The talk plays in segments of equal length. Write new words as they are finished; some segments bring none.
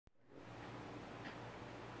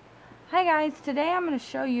Hi guys, today I'm going to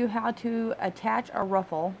show you how to attach a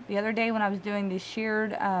ruffle. The other day when I was doing the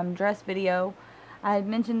sheared dress video, I had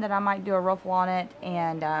mentioned that I might do a ruffle on it,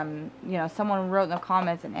 and you know, someone wrote in the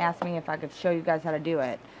comments and asked me if I could show you guys how to do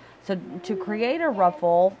it. So to create a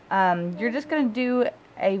ruffle, you're just going to do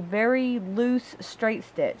a very loose straight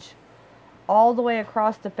stitch all the way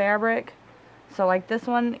across the fabric. So like this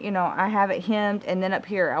one, you know, I have it hemmed, and then up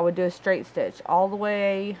here I would do a straight stitch all the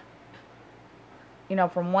way, you know,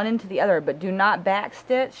 from one end to the other, but do not back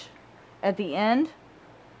stitch at the end.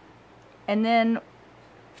 And then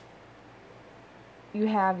you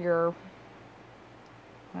have your,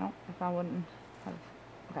 well, if I wouldn't have,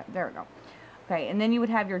 okay, there we go. Okay, and then you would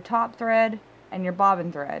have your top thread and your bobbin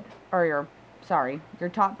thread, or your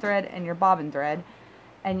top thread and your bobbin thread,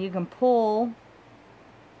 and you can pull,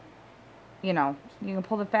 you know, you can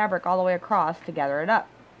pull the fabric all the way across to gather it up.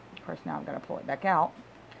 Of course, now I've got to pull it back out,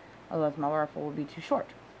 otherwise my ruffle will be too short.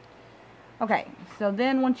 Okay, so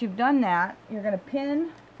then once you've done that, you're going to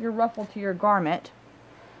pin your ruffle to your garment.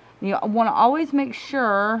 You want to always make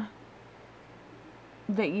sure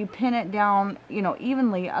that you pin it down, you know,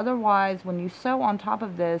 evenly. Otherwise, when you sew on top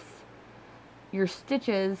of this, your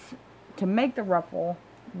stitches to make the ruffle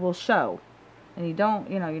will show, and you don't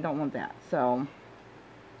want that. So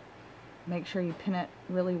make sure you pin it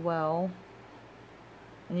really well,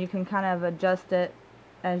 and you can kind of adjust it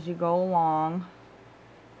as you go along.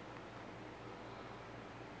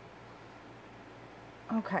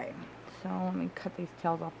 Okay, so let me cut these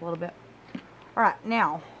tails off a little bit. Alright,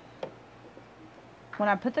 now, when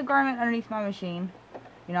I put the garment underneath my machine,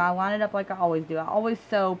 you know, I line it up like I always do. I always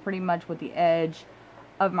sew pretty much with the edge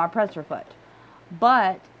of my presser foot.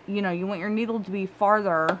 But, you know, you want your needle to be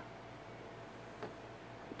farther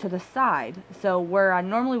to the side. So where I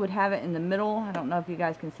normally would have it in the middle, I don't know if you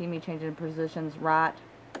guys can see me changing positions, right,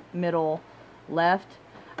 middle, left.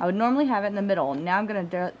 I would normally have it in the middle. Now I'm going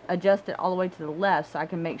to adjust it all the way to the left so I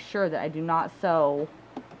can make sure that I do not sew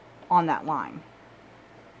on that line.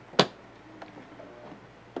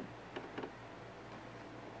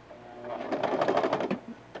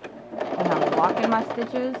 And I'm locking my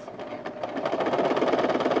stitches.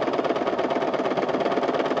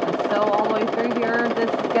 And sew all the way through here. This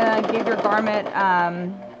is going to give your garment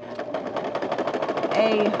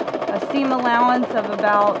a seam allowance of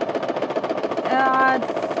about, I'd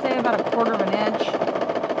say about 1/4 of an inch.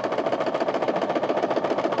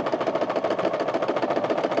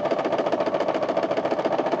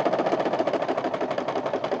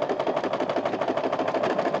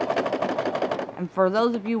 And for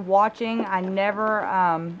those of you watching, I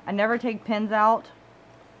never take pins out.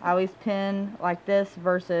 I always pin like this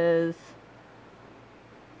versus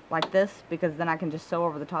like this, because then I can just sew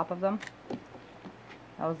over the top of them.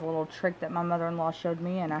 That was a little trick that my mother-in-law showed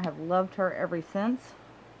me, and I have loved her ever since.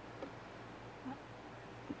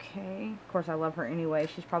 Okay, of course I love her anyway.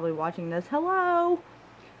 She's probably watching this. Hello!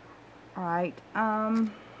 Alright, let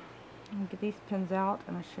me get these pins out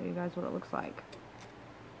and I'll show you guys what it looks like.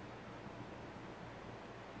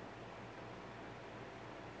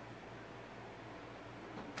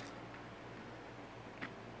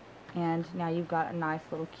 And now you've got a nice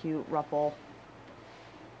little cute ruffle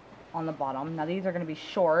on the bottom. Now these are going to be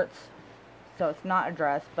shorts, so it's not a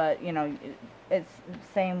dress, but you know, it's the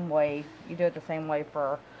same way. You do it the same way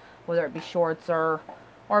for whether it be shorts or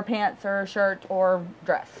pants or shirt or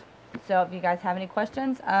dress. So if you guys have any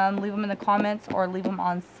questions, leave them in the comments or leave them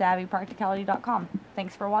on savvypracticality.com.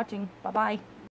 Thanks for watching. Bye bye.